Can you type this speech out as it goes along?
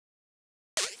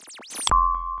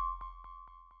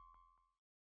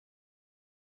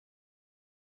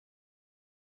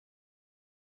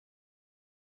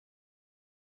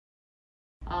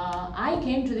I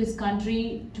came to this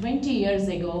country 20 years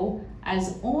ago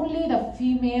as only the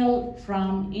female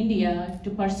from India to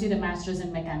pursue the master's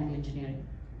in mechanical engineering.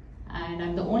 And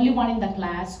I'm the only one in the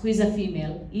class who is a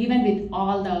female, even with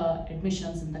all the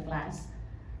admissions in the class.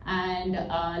 And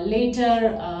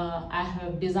later I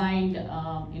have designed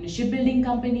in a shipbuilding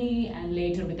company, and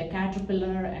later with a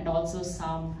Caterpillar, and also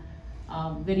some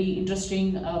very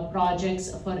interesting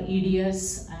projects for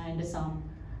EDS and some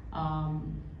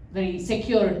very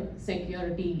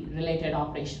security related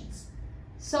operations.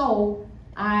 So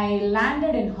I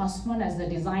landed in Hussmann as a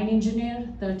design engineer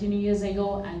 13 years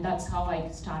ago, and that's how I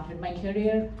started my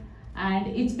career. And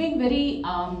it's been very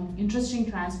interesting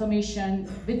transformation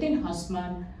within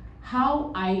Hussmann,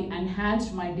 how I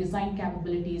enhanced my design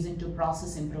capabilities into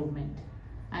process improvement,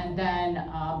 and then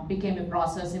became a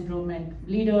process improvement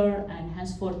leader, and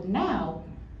henceforth now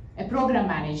a program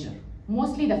manager,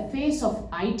 mostly the face of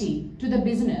IT to the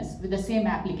business with the same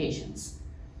applications,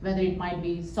 whether it might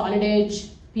be solid edge,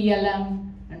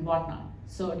 PLM, and whatnot.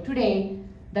 So today,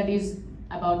 that is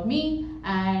about me,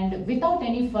 and without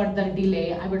any further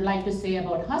delay, I would like to say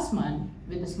about Hussmann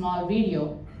with a small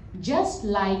video. Just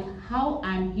like how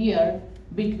I'm here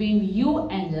between you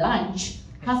and lunch,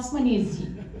 Hussmann is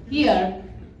here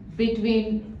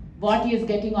between what is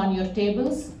getting on your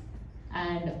tables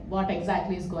and what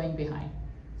exactly is going behind.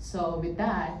 So with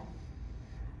that,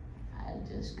 I'll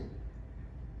just go.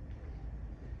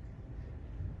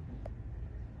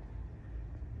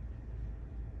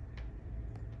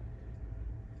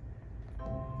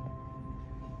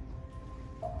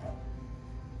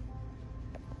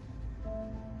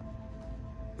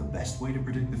 The best way to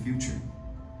predict the future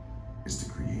is to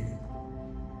create it.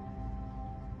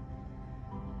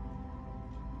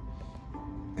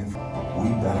 If we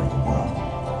better the world,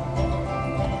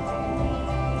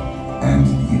 and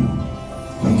you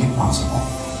make it possible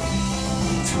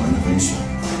through innovation,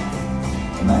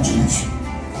 imagination,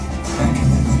 and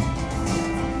commitment.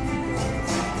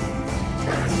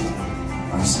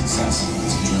 Our success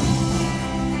is a journey,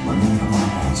 learning from our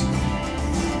past,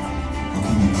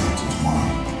 looking ahead to tomorrow,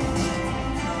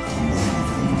 and letting you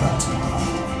think about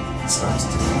tomorrow. It starts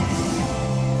today.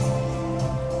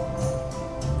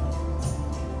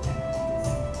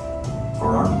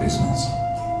 For our business,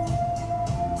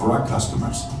 for our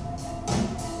customers,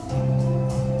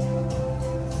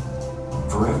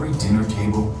 for every dinner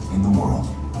table in the world.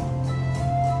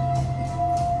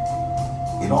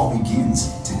 It all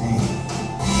begins today.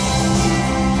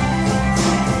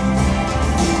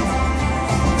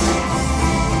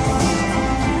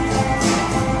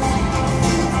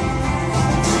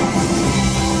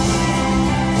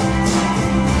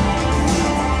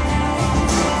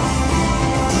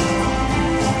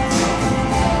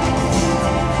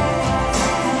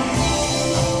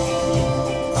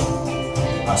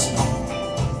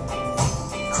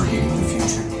 Creating the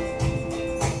future.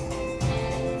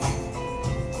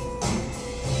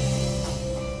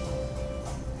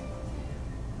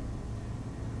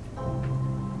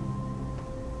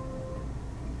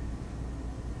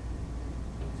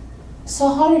 So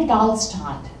how did it all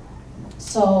start?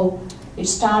 So it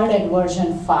started at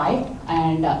version 5,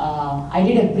 and I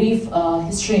did a brief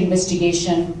history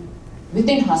investigation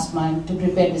within Hussmann to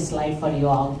prepare this slide for you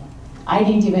all. I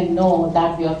didn't even know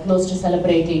that we are close to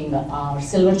celebrating our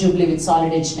silver jubilee with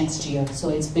solid edge next year. So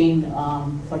it's been,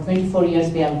 for 24 years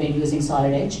we have been using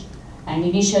solid edge. And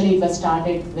initially it was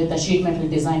started with the sheet metal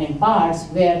design and parts,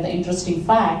 where the interesting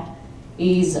fact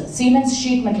is Siemens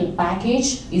sheet metal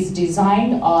package is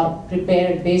designed or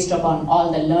prepared based upon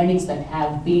all the learnings that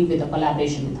have been with the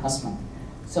collaboration with Hussmann.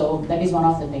 So that is one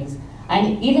of the things.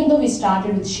 And even though we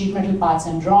started with sheet metal parts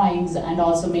and drawings and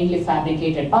also mainly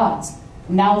fabricated parts,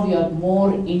 now we are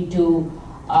more into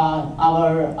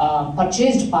our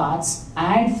purchased parts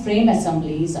and frame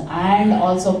assemblies, and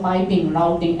also piping,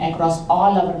 routing across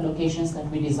all our locations that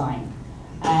we design.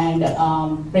 And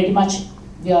pretty much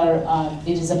we are,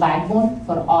 it is a backbone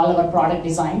for all our product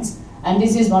designs. And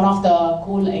this is one of the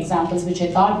cool examples which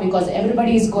I thought, because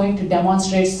everybody is going to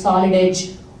demonstrate solid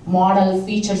edge model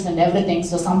features and everything,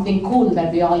 so something cool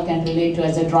that we all can relate to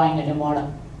as a drawing and a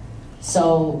model.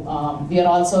 So we are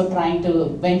also trying to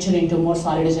venture into more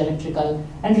solid edge electrical,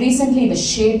 and recently the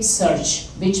shape search,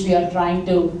 which we are trying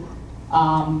to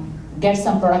get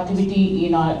some productivity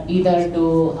in either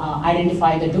to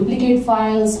identify the duplicate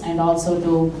files and also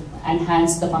to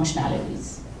enhance the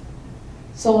functionalities.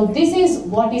 So this is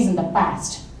what is in the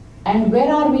past, and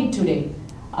where are we today?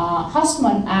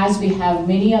 Hussmann, as we have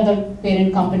many other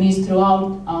parent companies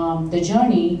throughout the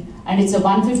journey, and it's a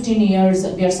 115 years,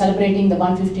 we are celebrating the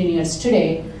 115 years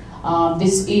today,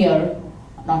 this year.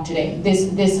 not today, in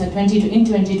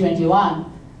 2021.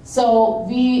 So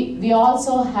we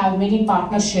also have many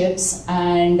partnerships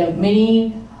and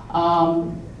many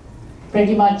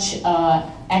pretty much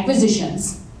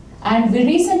acquisitions. And we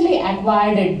recently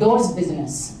acquired a doors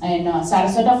business in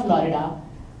Sarasota, Florida,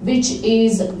 which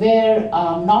is where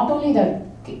not only the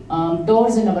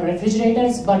doors in our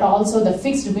refrigerators, but also the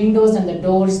fixed windows and the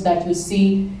doors that you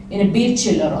see in a beer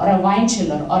chiller or a wine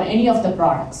chiller or any of the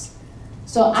products.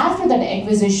 So after that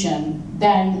acquisition,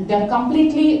 then they're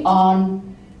completely on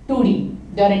 2D.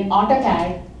 They're in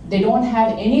AutoCAD. They don't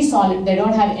have any solid, they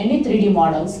don't have any 3D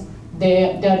models.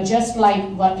 They're just like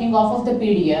working off of the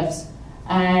PDFs,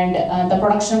 and the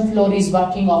production floor is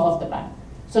working off of the back.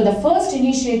 So the first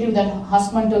initiative that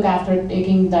Hussmann took after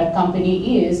taking that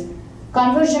company is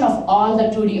conversion of all the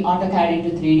 2D AutoCAD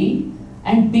into 3D.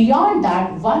 And beyond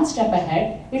that, one step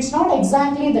ahead, it's not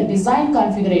exactly the design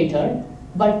configurator,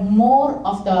 but more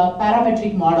of the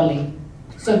parametric modeling.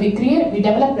 So we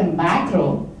developed a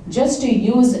macro just to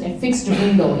use a fixed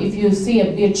window. If you see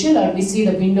a beer chiller, we see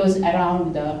the windows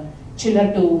around the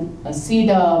chiller to see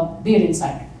the beer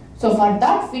inside. So for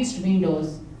that fixed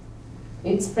windows,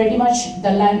 it's pretty much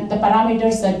the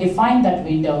parameters that define that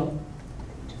window,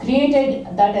 created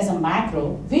that as a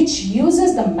macro, which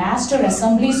uses the master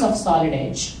assemblies of solid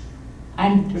edge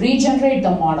and regenerate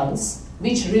the models,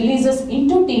 which releases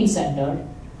into Teamcenter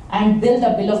and build the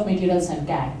bill of materials and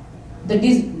CAD. The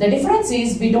difference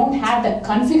is we don't have the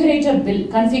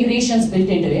configurations built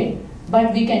into it,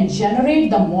 but we can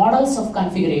generate the models of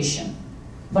configuration,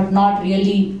 but not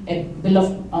really a bill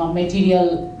of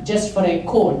material just for a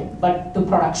code, but to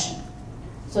production.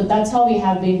 So that's how we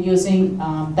have been using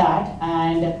that.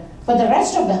 And for the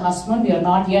rest of the Hussmann, we are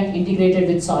not yet integrated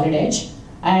with Solid Edge,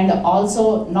 and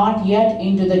also not yet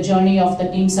into the journey of the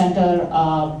Teamcenter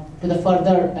to the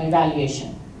further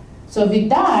evaluation. So with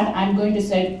that, I'm going to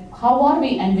say, how are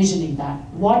we envisioning that?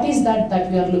 What is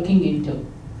that we are looking into?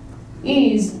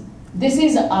 This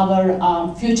is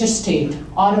our future state,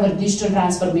 or our digital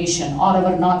transformation, or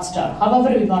our North Star,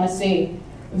 however we want to say.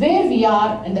 Where we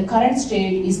are in the current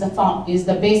state is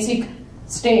the basic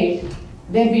state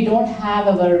where we don't have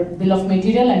our bill of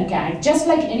material and CAD, just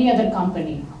like any other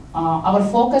company. Our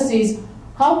focus is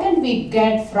how can we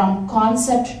get from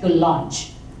concept to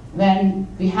launch. When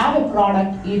we have a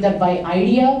product either by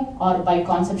idea or by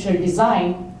conceptual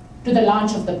design to the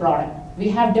launch of the product. We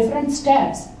have different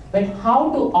steps, but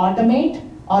how to automate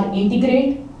or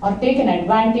integrate or take an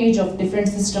advantage of different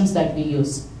systems that we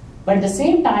use. But at the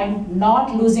same time,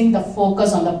 not losing the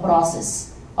focus on the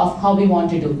process of how we want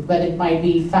to do, whether it might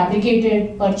be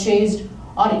fabricated, purchased,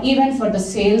 or even for the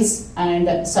sales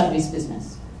and service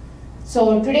business.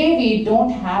 So today we don't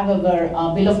have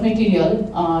our bill of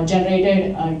material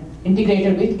generated,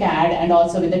 integrated with CAD and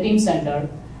also with the Teamcenter.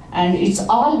 And it's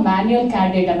all manual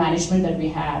CAD data management that we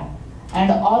have.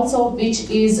 And also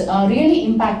which is really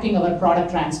impacting our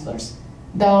product transfers.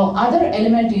 The other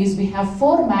element is we have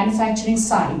 4 manufacturing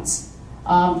sites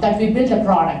that we build the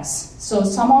products. So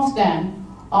some of them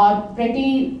are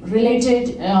pretty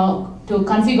related to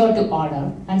configure to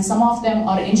order, and some of them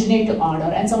are engineered to order,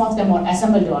 and some of them are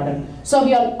assembled to order. So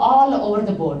we are all over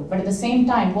the board, but at the same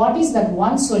time, what is that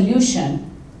one solution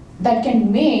that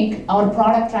can make our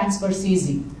product transfers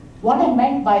easy? What I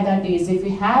meant by that is if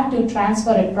we have to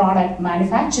transfer a product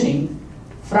manufacturing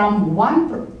from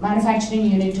one manufacturing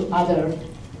unit to other,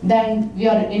 then we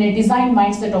are in a design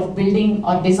mindset of building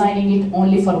or designing it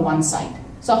only for one site.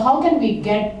 So how can we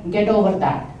get over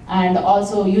that? And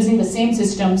also using the same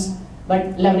systems,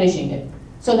 but leveraging it.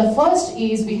 So the first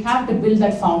is we have to build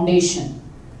that foundation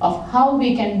of how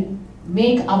we can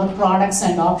make our products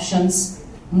and options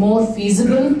more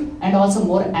feasible and also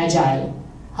more agile.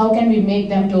 How can we make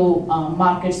them to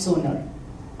market sooner?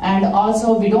 And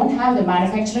also, we don't have the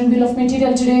manufacturing bill of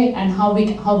material today, and how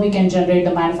we can generate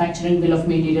the manufacturing bill of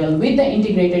material with the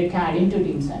integrated CAD into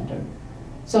Teamcenter.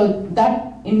 So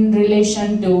that in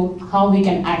relation to how we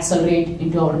can accelerate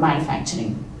into our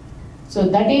manufacturing. So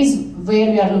that is where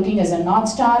we are looking as a North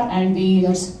Star, and we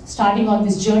are starting on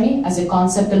this journey as a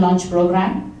concept to launch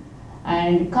program.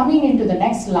 And coming into the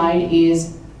next slide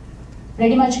is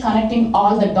pretty much connecting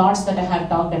all the dots that I have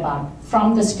talked about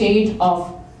from the state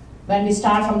of when we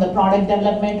start from the product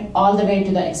development all the way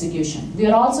to the execution. We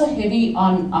are also heavy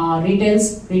on retail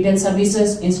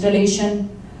services, installation,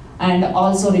 and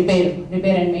also repair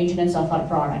and maintenance of our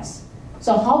products.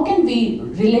 So how can we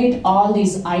relate all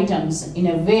these items in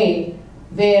a way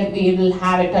where we will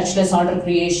have a touchless order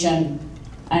creation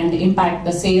and impact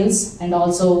the sales and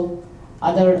also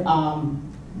other on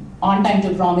time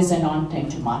to promise and on time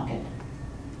to market.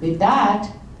 With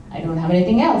that, I don't have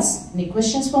anything else. Any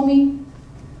questions for me?